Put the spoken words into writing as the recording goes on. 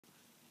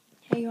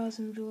Hey guys,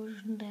 I'm George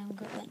and today I've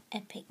got an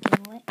epic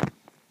giveaway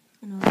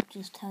and I'll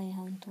just tell you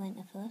how to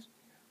enter first.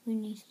 What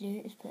you need to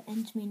do is put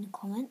enter me in the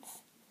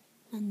comments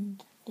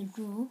and the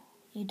draw,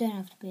 you don't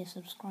have to be a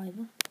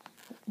subscriber,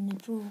 but the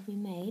draw will be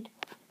made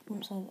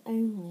once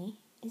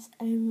it's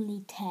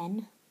only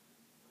 10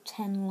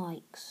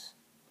 likes.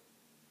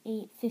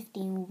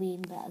 15 will be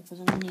even better because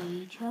I'm a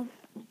new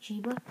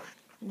YouTuber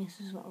and this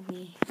is what will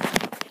be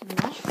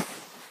the like.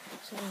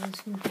 So there's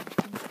some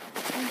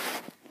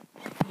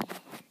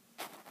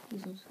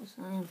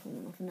I am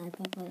putting off an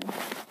iPad by the way.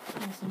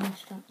 There's some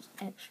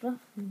extra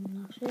from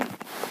last year.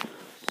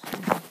 So,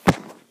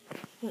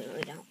 wait,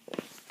 we don't.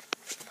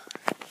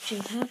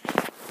 JPEG.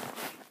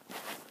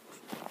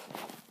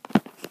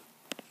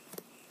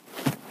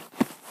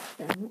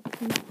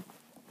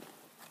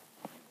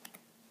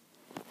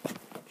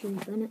 Julie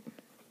Bennett.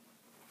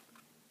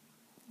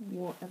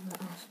 Whatever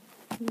that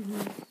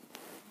is.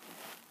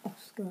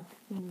 Oscar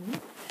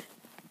Lynch.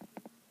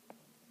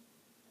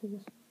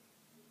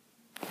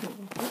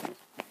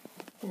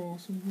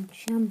 Some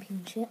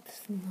championships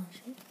from last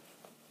year.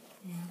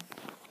 Yeah.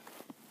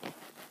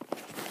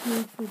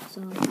 Wilfred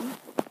Zaha.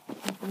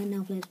 Who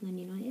now plays Man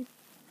United.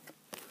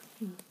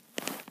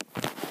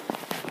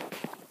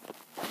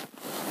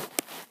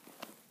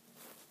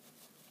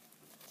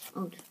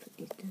 I'll just put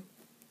these down.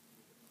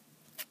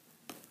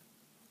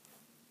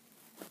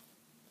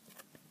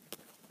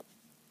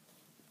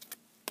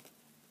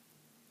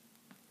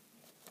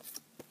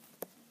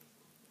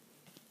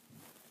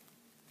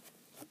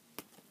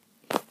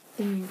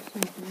 Then we have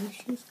some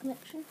Vinicius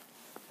collection.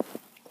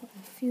 Quite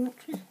a few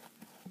actually.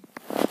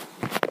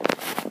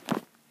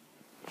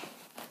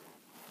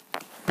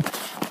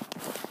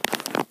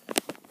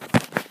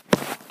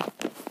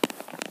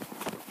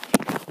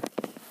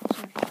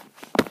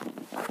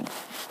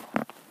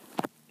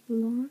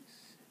 Lawrence.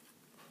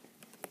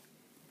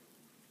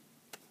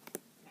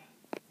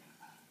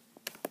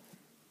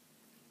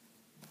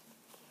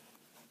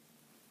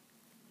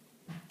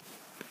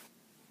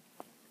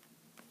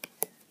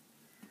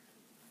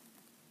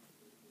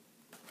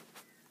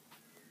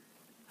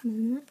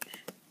 Match.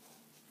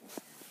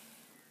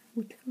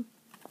 Whitaker.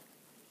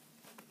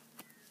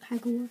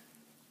 Kagawa.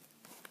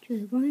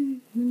 Joe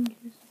Ryan.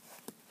 Mendes.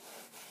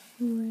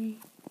 Away.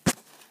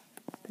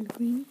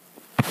 Pellegrini.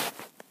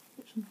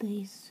 That's a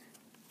base.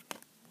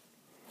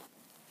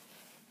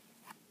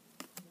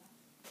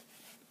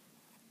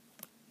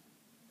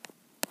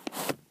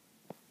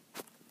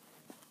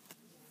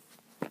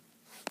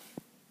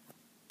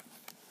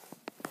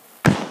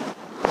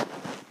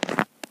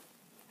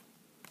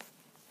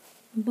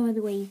 And by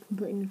the way, you can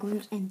put in the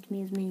comments, enter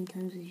me as many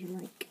times as you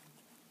like.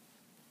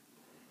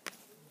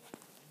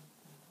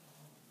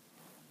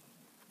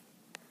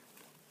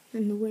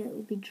 And the way it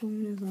will be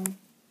drawn is I'll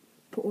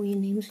put all your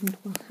names into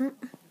a hat.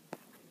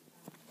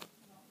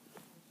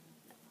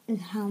 And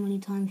how many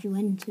times you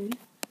entered.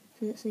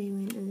 So let's say you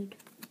entered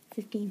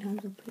 15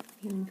 times, I'll put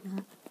you into a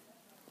hat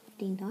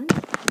 15 times.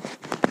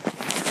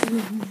 And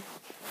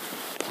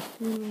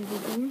then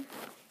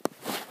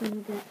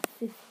we'll get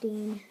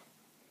 15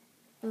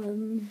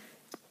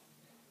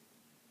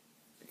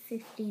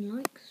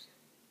 likes.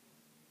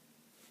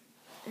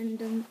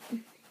 And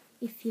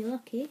if you're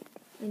lucky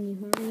and you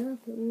hurry up,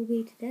 it will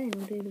be today, and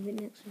I'll do the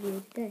next video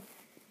today.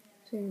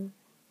 So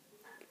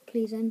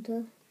please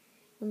enter.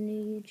 I'm a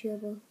new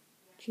YouTuber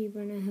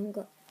and I haven't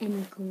got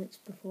any comments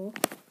before,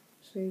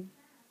 so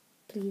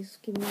please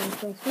give me the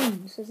first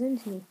one. So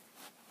enter me.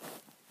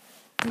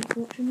 Thanks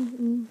for watching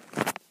and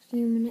see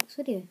you in the next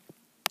video.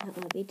 That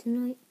might be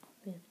tonight,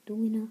 but do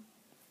we know?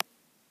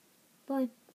 Bye.